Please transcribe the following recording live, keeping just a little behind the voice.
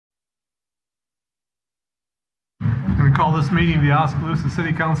Call this meeting of the Oskaloosa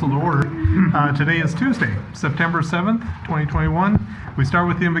City Council to order. Today is Tuesday, September 7th, 2021. We start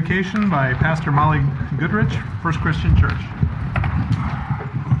with the invocation by Pastor Molly Goodrich, First Christian Church.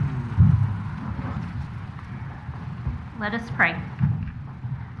 Let us pray.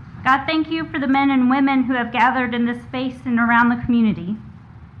 God, thank you for the men and women who have gathered in this space and around the community.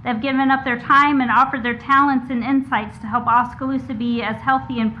 They've given up their time and offered their talents and insights to help Oskaloosa be as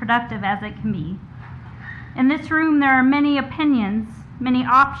healthy and productive as it can be. In this room, there are many opinions, many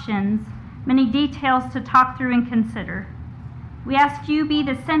options, many details to talk through and consider. We ask you be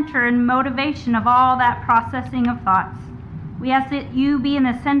the center and motivation of all that processing of thoughts. We ask that you be in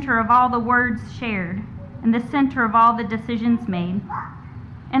the center of all the words shared and the center of all the decisions made.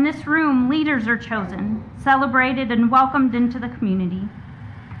 In this room, leaders are chosen, celebrated, and welcomed into the community.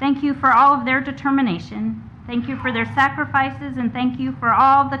 Thank you for all of their determination. Thank you for their sacrifices, and thank you for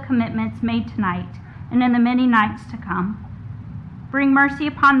all the commitments made tonight and in the many nights to come. Bring mercy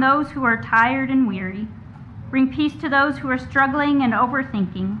upon those who are tired and weary. Bring peace to those who are struggling and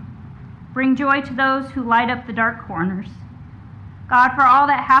overthinking. Bring joy to those who light up the dark corners. God, for all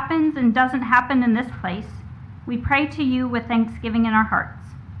that happens and doesn't happen in this place, we pray to you with thanksgiving in our hearts.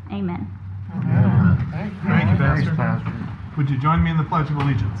 Amen. Amen. Thank you, Pastor. Would you join me in the Pledge of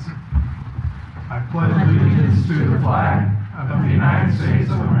Allegiance? I pledge allegiance to the flag of the United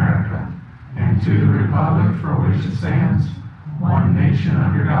States of America and to the republic for which it stands, one nation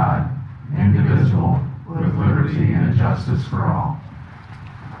under God, indivisible, with liberty and justice for all.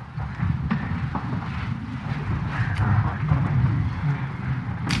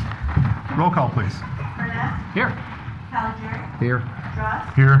 Roll call, please. Burnett? Here. Caligari? Here.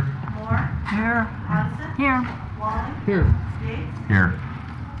 Truss? Here. Moore? Here. Addison? Here. Walling? Here. Yates? Here.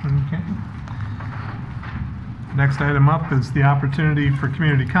 Okay. Next item up is the opportunity for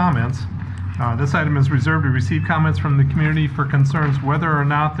community comments. This item is reserved to receive comments from the community for concerns whether or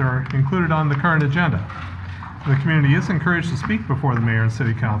not they're included on the current agenda. The community is encouraged to speak before the mayor and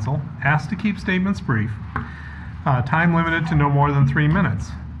city council, asked to keep statements brief, time limited to no more than 3 minutes.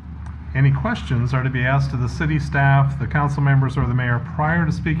 Any questions are to be asked to the city staff, the council members, or the mayor prior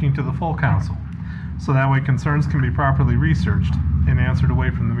to speaking to the full council, so that way concerns can be properly researched and answered away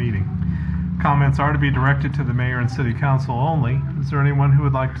from the meeting. Comments are to be directed to the mayor and city council only. Is there anyone who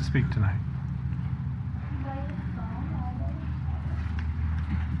would like to speak tonight?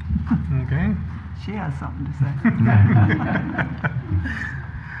 Okay. She has something to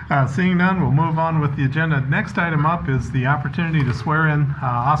say. Seeing none, we'll move on with the agenda. Next item up is the opportunity to swear in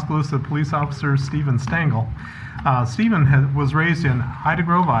Oskaloosa Police Officer Stephen Stengel. Stephen was raised in Ida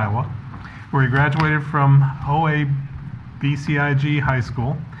Grove, Iowa, where he graduated from OABCIG High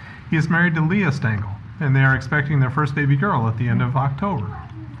School. He is married to Leah Stengel, and they are expecting their first baby girl at the end of October.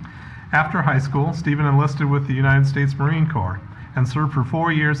 After high school, Stephen enlisted with the United States Marine Corps and served for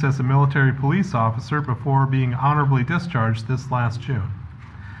 4 years as a military police officer before being honorably discharged this last June.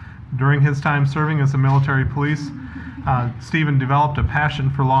 During his time serving as a military police, Stephen developed a passion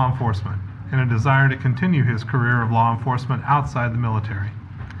for law enforcement and a desire to continue his career of law enforcement outside the military.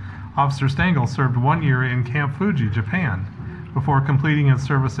 Officer Stengel served 1 year in Camp Fuji, Japan, before completing his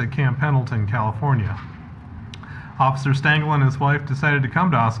service at Camp Pendleton, California. Officer Stengel and his wife decided to come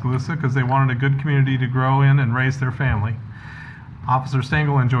to Oskaloosa because they wanted a good community to grow in and raise their family. Officer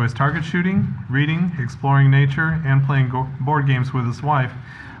Stengel enjoys target shooting, reading, exploring nature, and playing board games with his wife.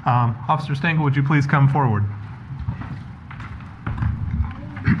 Officer Stengel, would you please come forward?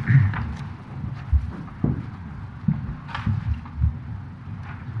 If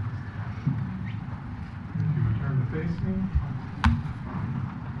you return to face me,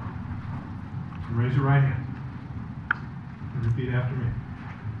 raise your right hand and repeat after me.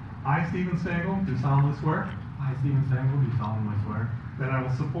 I, Stephen Stengel, do solemnly swear. I, Stephen Stengel, do solemnly swear that I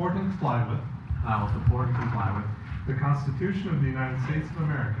will support and comply with that I will support and comply with the Constitution of the United States of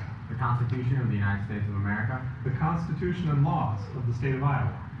America, the Constitution of the United States of America, the Constitution and laws of the state of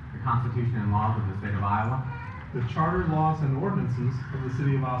Iowa, the Constitution and laws of the state of Iowa, the charter laws and ordinances of the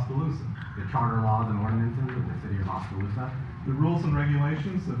city of Oskaloosa, the charter laws and ordinances of the city of Oskaloosa, the rules and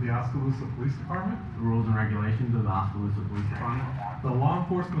regulations of the Oskaloosa Police Department, the rules and regulations of the Oskaloosa Police Department, the Law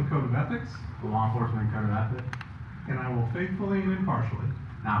Enforcement Code of Ethics, the Law Enforcement Code of Ethics, and I will faithfully and impartially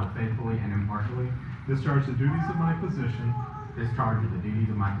discharge the duties of my position as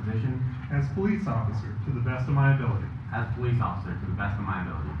police officer to the best of my ability.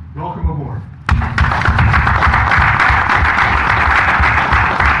 Welcome aboard.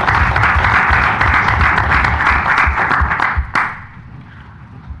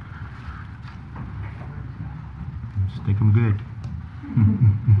 Just think I'm good.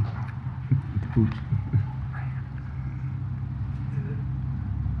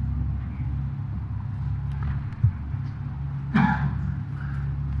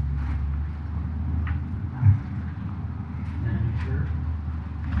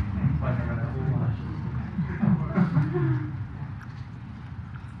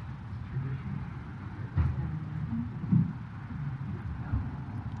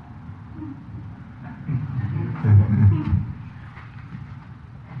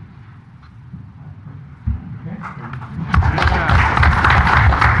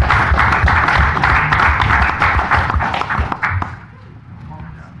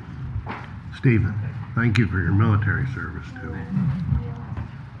 Stephen, thank you for your military service too.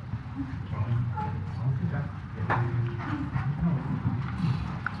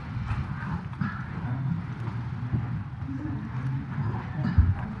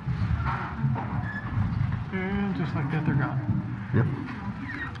 And just like that, they're gone. Yep.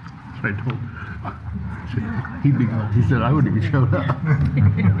 I told he'd be gone. He said I wouldn't even showed up.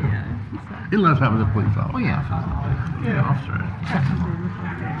 Unless I was a police officer. Oh, yeah. Yeah, officer.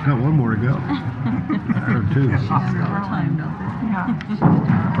 Got one more to go. Or two.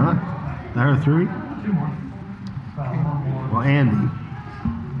 Huh? There are three? Well, Andy.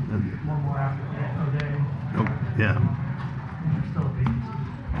 Oh, yeah.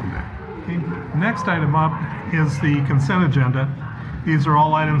 Okay. Next item up is the consent agenda. These are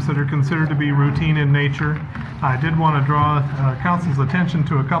all items that are considered to be routine in nature. I did want to draw council's attention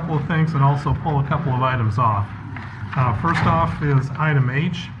to a couple of things and also pull a couple of items off. First off is item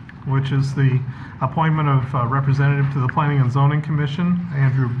H, which is the appointment of representative to the Planning and Zoning Commission,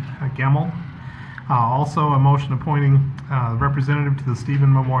 Andrew Gemmel. Also a motion appointing representative to the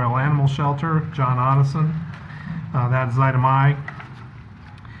Stephen Memorial Animal Shelter, John Otteson. That is item I.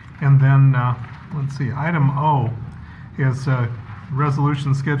 And then, let's see, item O is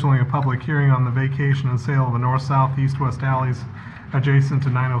resolution scheduling a public hearing on the vacation and sale of the north-south, east-west alleys adjacent to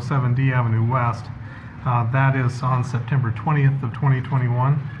 907 D Avenue West. That is on September 20th of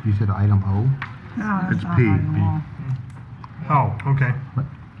 2021. You said item O? No, It's not P. item O. Oh, okay, What?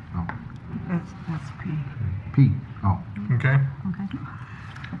 Oh, That's P. P. Oh. okay, Okay.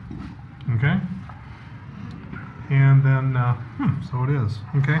 okay. And then, so it is,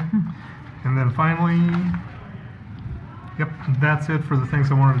 okay. And then finally, yep, that's it for the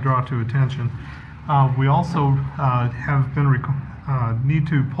things I wanted to draw to attention. We also have been need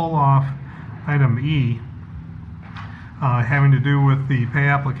to pull off item E, having to do with the pay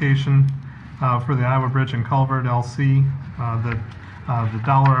application for the Iowa Bridge and Culvert LC. The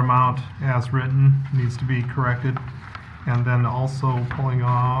dollar amount as written needs to be corrected. And then also pulling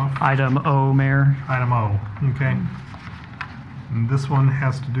off Item O, Mayor. item O, okay? And this one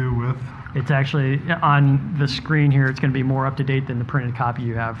has to do with, It's actually on the screen here. It's going to be more up to date than the printed copy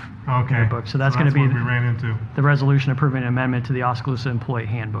you have in okay. your book. So that's going to be what we ran into. the resolution approving an amendment to the Oskaloosa Employee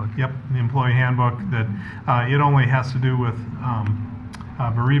Handbook. Yep, the employee handbook that it only has to do with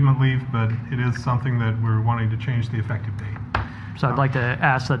bereavement leave, but it is something that we're wanting to change the effective date. So I'd like to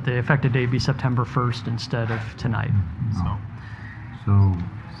ask that the effective date be September 1st instead of tonight. So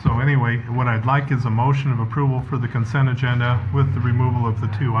anyway, what I'd like is a motion of approval for the consent agenda with the removal of the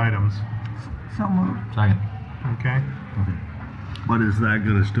two items. So moved. Second. Okay? But is that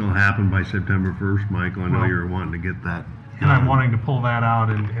gonna still happen by September 1st, Michael? I know Well- you're wanting to get that. And I'm wanting to pull that out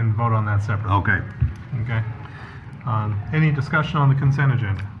and vote on that separately. Okay. Okay. Any discussion on the consent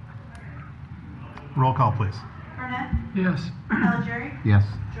agenda? Roll call, please. Burnett, Yes. Caligiuri, Yes.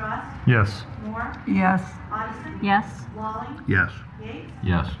 Dross, Yes. Moore, Yes. Odison, Yes. Walling, Yes. Yates,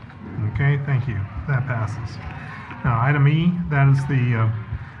 Yes. Okay, thank you. That passes. Now, item E, that is the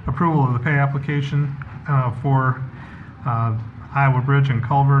approval of the pay application for Iowa Bridge and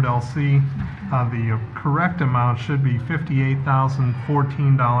Culvert LC. The correct amount should be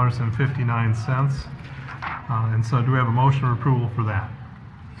 $58,014.59. And so do we have a motion of approval for that?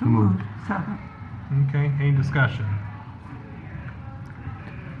 So moved. Second. Okay, any discussion?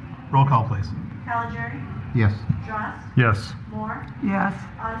 Roll call, please. Caligiuri, Yes. Dross, Yes. Moore, Yes.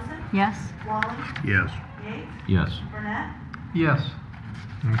 Odison, Yes. Walling, Yes. Yates, Yes. Burnett, Yes.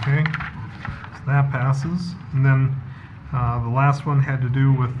 Okay, so that passes. And then the last one had to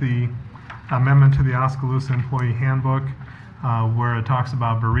do with the amendment to the Oskaloosa Employee Handbook, where it talks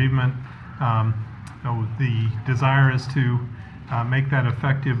about bereavement. The desire is to make that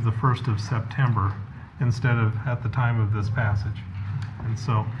effective the 1st of September instead of at the time of this passage. And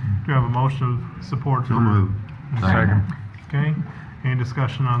so, do you have a motion of support? So moved. Second. Okay, any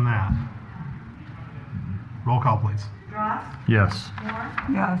discussion on that? Roll call, please. Dross, Yes. Moore,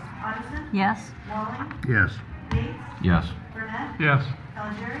 Yes. Odison, Yes. Walling, Yes. Yates, Yes. Burnett, Yes.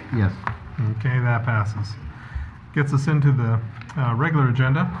 Caligiuri, Yes. Okay, that passes. Gets us into the regular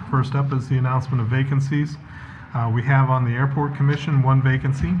agenda. First up is the announcement of vacancies. We have on the Airport Commission one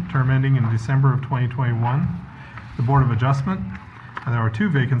vacancy, term ending in December of 2021. The Board of Adjustment, there are two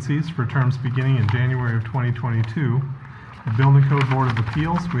vacancies for terms beginning in January of 2022. The Building Code Board of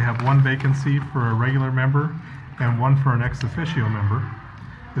Appeals, we have one vacancy for a regular member and one for an ex officio member.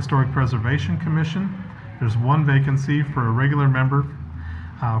 Historic Preservation Commission, there's one vacancy for a regular member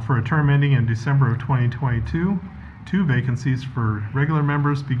for a term ending in December of 2022, 2 vacancies for regular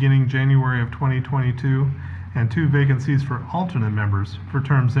members beginning January of 2022, and 2 vacancies for alternate members for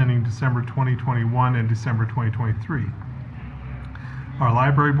terms ending December 2021 and December 2023. Our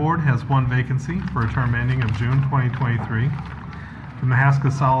library board has 1 vacancy for a term ending of June 2023. The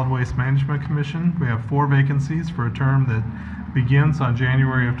Mahaska Solid Waste Management Commission, we have 4 vacancies for a term that begins on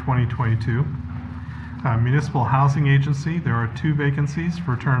January of 2022. Municipal Housing Agency, there are 2 vacancies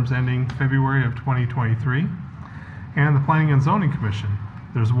for terms ending February of 2023. And the Planning and Zoning Commission,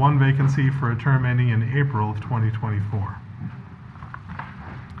 there's 1 vacancy for a term ending in April of 2024.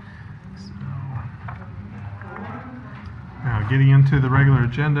 Now, getting into the regular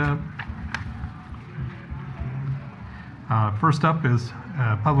agenda. First up is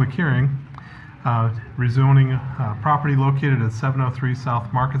public hearing, rezoning property located at 703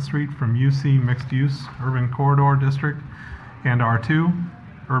 South Market Street from UC Mixed Use Urban Corridor District and R2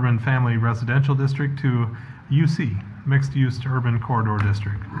 Urban Family Residential District to UC Mixed Use Urban Corridor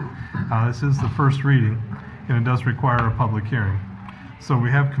District. This is the first reading, and it does require a public hearing. So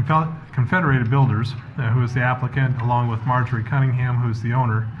we have Confederated Builders, who is the applicant, along with Marjorie Cunningham, who is the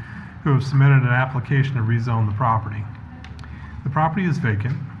owner, who have submitted an application to rezone the property. The property is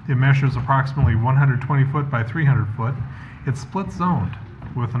vacant. It measures approximately 120 foot by 300 foot. It's split zoned,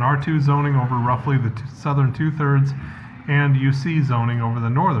 with an R2 zoning over roughly the southern 2/3 and UC zoning over the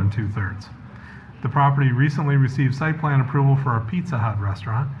northern 2/3. The property recently received site plan approval for a Pizza Hut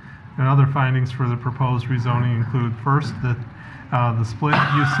restaurant, and other findings for the proposed rezoning include, first, that the split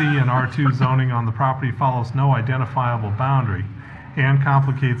UC and R2 zoning on the property follows no identifiable boundary and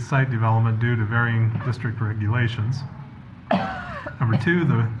complicates site development due to varying district regulations. Number 2,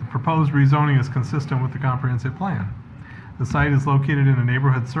 the proposed rezoning is consistent with the comprehensive plan. The site is located in a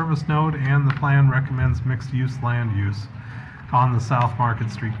neighborhood service node, and the plan recommends mixed-use land use on the South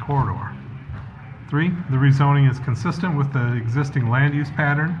Market Street corridor. 3, the rezoning is consistent with the existing land use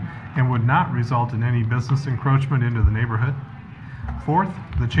pattern and would not result in any business encroachment into the neighborhood. 4th,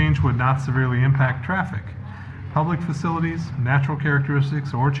 the change would not severely impact traffic, public facilities, natural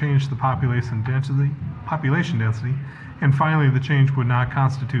characteristics, or change the population density. And finally, the change would not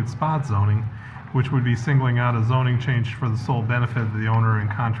constitute spot zoning, which would be singling out a zoning change for the sole benefit of the owner and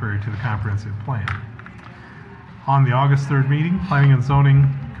contrary to the comprehensive plan. On the August 3rd meeting, Planning and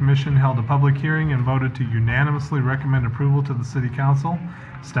Zoning Commission held a public hearing and voted to unanimously recommend approval to the City Council.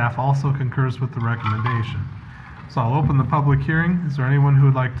 Staff also concurs with the recommendation. So I'll open the public hearing. Is there anyone who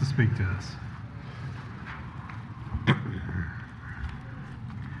would like to speak to this?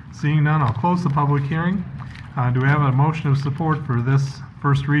 Seeing none, I'll close the public hearing. Do we have a motion of support for this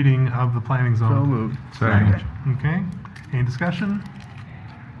first reading of the planning zone? So moved. Second. Okay. Any discussion?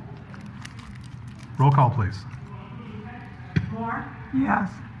 Roll call, please. Moore,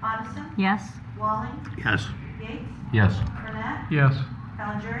 Yes. Odison, Yes. Walling, Yes. Yates, Yes. Burnett, Yes.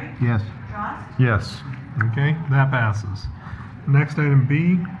 Callegeri, Yes. Drost, Yes. Okay, that passes. Next, item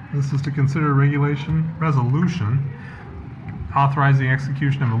B, this is to consider resolution authorizing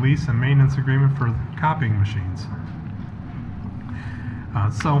execution of a lease and maintenance agreement for copying machines.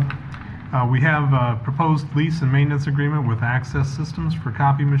 We have a proposed lease and maintenance agreement with Access Systems for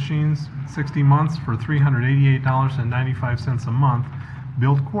copy machines, 60 months for $388.95 a month,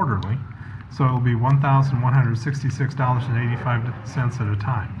 billed quarterly. So it'll be $1,166.85 at a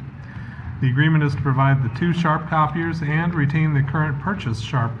time. The agreement is to provide the 2 Sharp copiers and retain the current purchased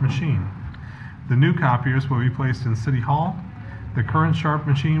Sharp machine. The new copiers will be placed in City Hall. The current Sharp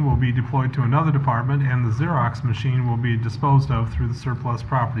machine will be deployed to another department, and the Xerox machine will be disposed of through the surplus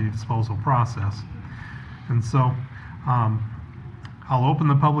property disposal process. And so, I'll open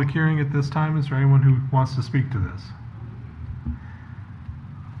the public hearing at this time. Is there anyone who wants to speak to this?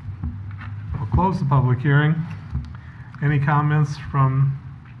 I'll close the public hearing. Any comments from,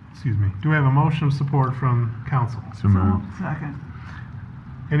 do we have a motion of support from council? So moved. Second.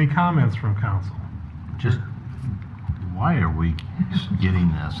 Any comments from council? Just, why are we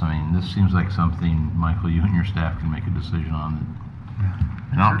getting this? I mean, this seems like something, Michael, you and your staff can make a decision on.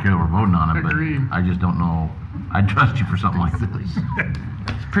 And I don't care that we're voting on it, but Agreed. I just don't know. I trust you for something like this.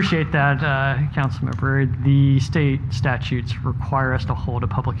 Appreciate that, Councilmember. The state statutes require us to hold a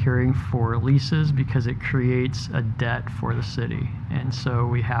public hearing for leases because it creates a debt for the city. And so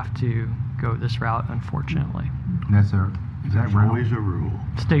we have to go this route, unfortunately. Is that rental? Always a rule.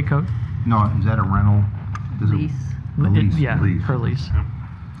 State code? No, is that a rental? Does it- Lease. A lease? Yeah, lease. per lease.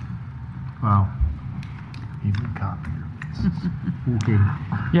 Wow. Even copier. Okay.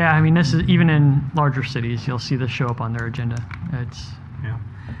 Yeah, I mean, this is, even in larger cities, you'll see this show up on their agenda. It's, Yeah.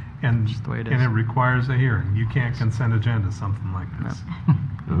 And, Just the way it and is. it requires a hearing. You can't consent agenda something like this.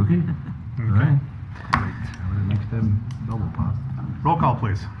 Okay. Okay. Next time, double pop. Roll call,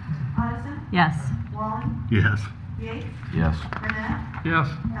 please. Coniston? Yes. Walling? Yes. Yates? Yes. Burnett? Yes.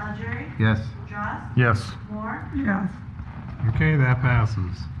 Calgery? Yes. Dross? Yes. Moore? Yes. Okay, that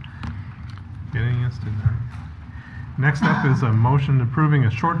passes. Getting us to that. Next up is a motion approving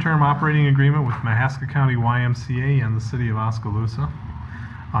a short-term operating agreement with Mahaska County YMCA and the City of Oskaloosa.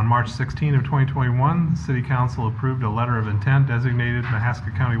 On March 16 of 2021, the City Council approved a letter of intent designated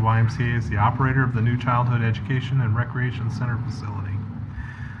Mahaska County YMCA as the operator of the new Childhood Education and Recreation Center facility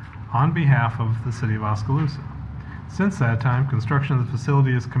on behalf of the City of Oskaloosa. Since that time, construction of the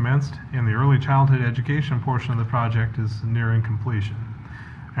facility has commenced and the early childhood education portion of the project is nearing completion.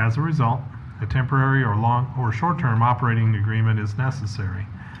 As a result, a temporary or short-term operating agreement is necessary.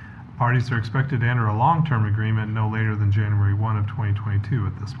 Parties are expected to enter a long-term agreement no later than January 1 of 2022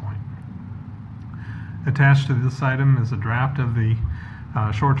 at this point. Attached to this item is a draft of the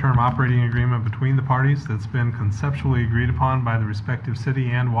short-term operating agreement between the parties that's been conceptually agreed upon by the respective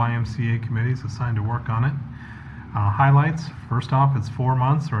city and YMCA committees assigned to work on it. Highlights, first off, it's 4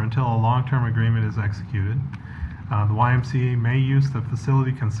 months or until a long-term agreement is executed. The YMCA may use the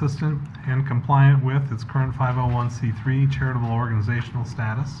facility consistent and compliant with its current 501c3 charitable organizational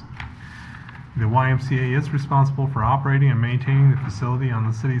status. The YMCA is responsible for operating and maintaining the facility on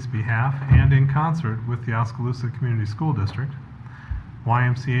the city's behalf and in concert with the Oskaloosa Community School District.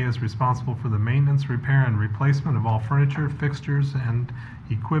 YMCA is responsible for the maintenance, repair, and replacement of all furniture, fixtures, and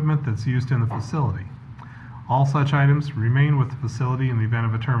equipment that's used in the facility. All such items remain with the facility in the event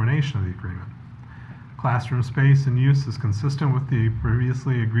of a termination of the agreement. Classroom space and use is consistent with the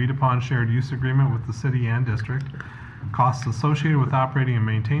previously agreed upon shared use agreement with the city and district. Costs associated with operating and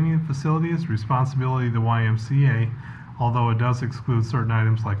maintaining the facility is responsibility of the YMCA, although it does exclude certain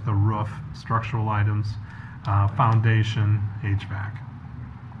items like the roof, structural items, foundation, HVAC.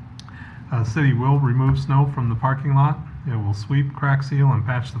 The city will remove snow from the parking lot. It will sweep, crack seal, and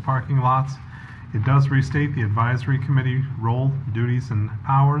patch the parking lots. It does restate the advisory committee role, duties, and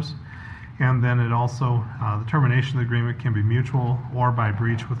powers. And then it also, the termination of the agreement can be mutual or by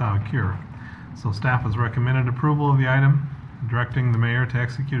breach without cure. So staff has recommended approval of the item, directing the mayor to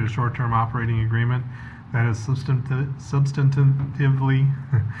execute a short-term operating agreement that is substantively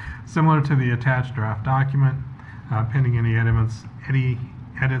similar to the attached draft document, pending any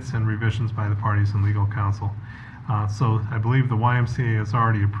edits and revisions by the parties and legal counsel. So I believe the YMCA has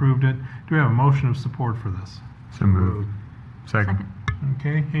already approved it. Do we have a motion of support for this? So moved. Second.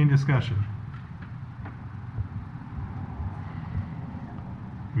 Okay, any discussion?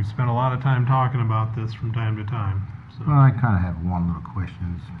 We've spent a lot of time talking about this from time to time. So. Well, I kind of have one little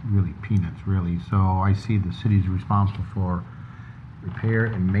question. It's really peanuts, really. So I see the city's responsible for repair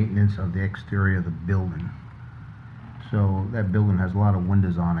and maintenance of the exterior of the building. So that building has a lot of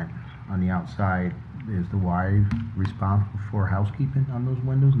windows on it. On the outside, is the Y responsible for housekeeping on those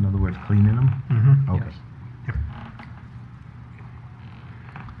windows? In other words, cleaning them? Mm-hmm. Okay. Yes. Yep.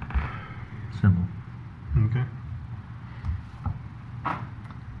 Simple. Okay.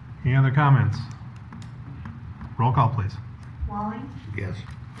 Any other comments? Roll call, please. Walling? Yes.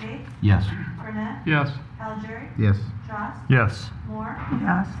 Yates? Yes. Burnett? Yes. Calgery? Yes. Dross? Yes. Moore?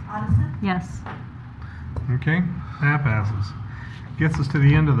 Yes. Coniston? Yes. Okay, that passes. Gets us to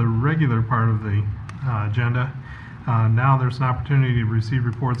the end of the regular part of the agenda. Now there's an opportunity to receive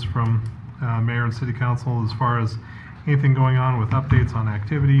reports from Mayor and City Council as far as anything going on with updates on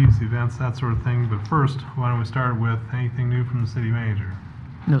activities, events, that sort of thing. But first, why don't we start with anything new from the city manager?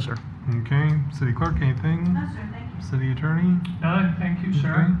 No, sir. Okay, city clerk, anything? No, sir, thank you. City attorney? No, thank you,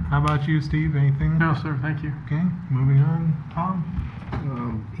 Okay. How about you, Steve? Anything? No, sir, thank you. Okay, moving on. Tom?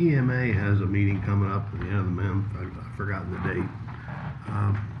 EMA has a meeting coming up at the end of the month. I've forgotten the date.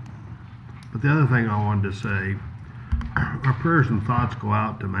 But the other thing I wanted to say, our prayers and thoughts go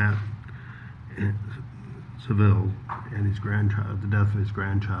out to Matt Seville and his grandchild, the death of his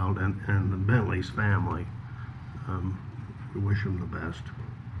grandchild, and the Bentley's family. We wish him the best.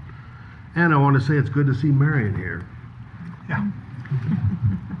 And I want to say it's good to see Marion here. Yeah.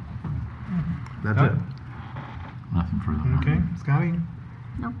 That's Got it. Nothing further. Okay, Scotty?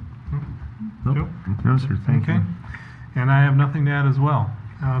 Nope. Nope. No, sir. Thank Okay, and I have nothing to add as well.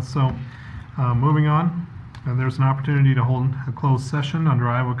 Moving on, there's an opportunity to hold a closed session under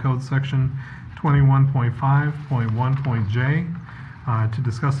Iowa Code Section 21.5.1.j to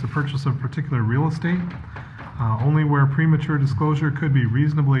discuss the purchase of particular real estate, only where premature disclosure could be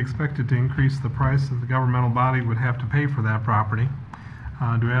reasonably expected to increase the price that the governmental body would have to pay for that property.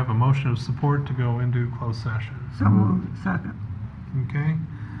 Do we have a motion of support to go into closed session? So moved. Second. Okay.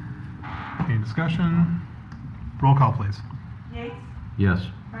 Any discussion? Roll call, please. Yates? Yes.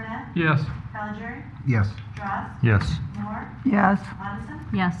 Yes. Caligiuri, Yes. Droz, Yes. Moore, Yes. Coniston,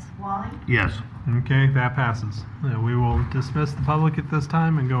 Yes. Walling, Yes. Okay, that passes. We will dismiss the public at this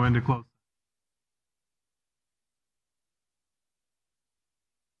time and go into close.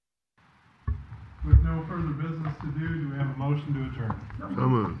 With no further business to do we have a motion to adjourn? So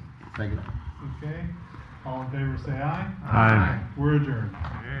moved. Second. Okay, all in favor say aye. Aye. We're adjourned.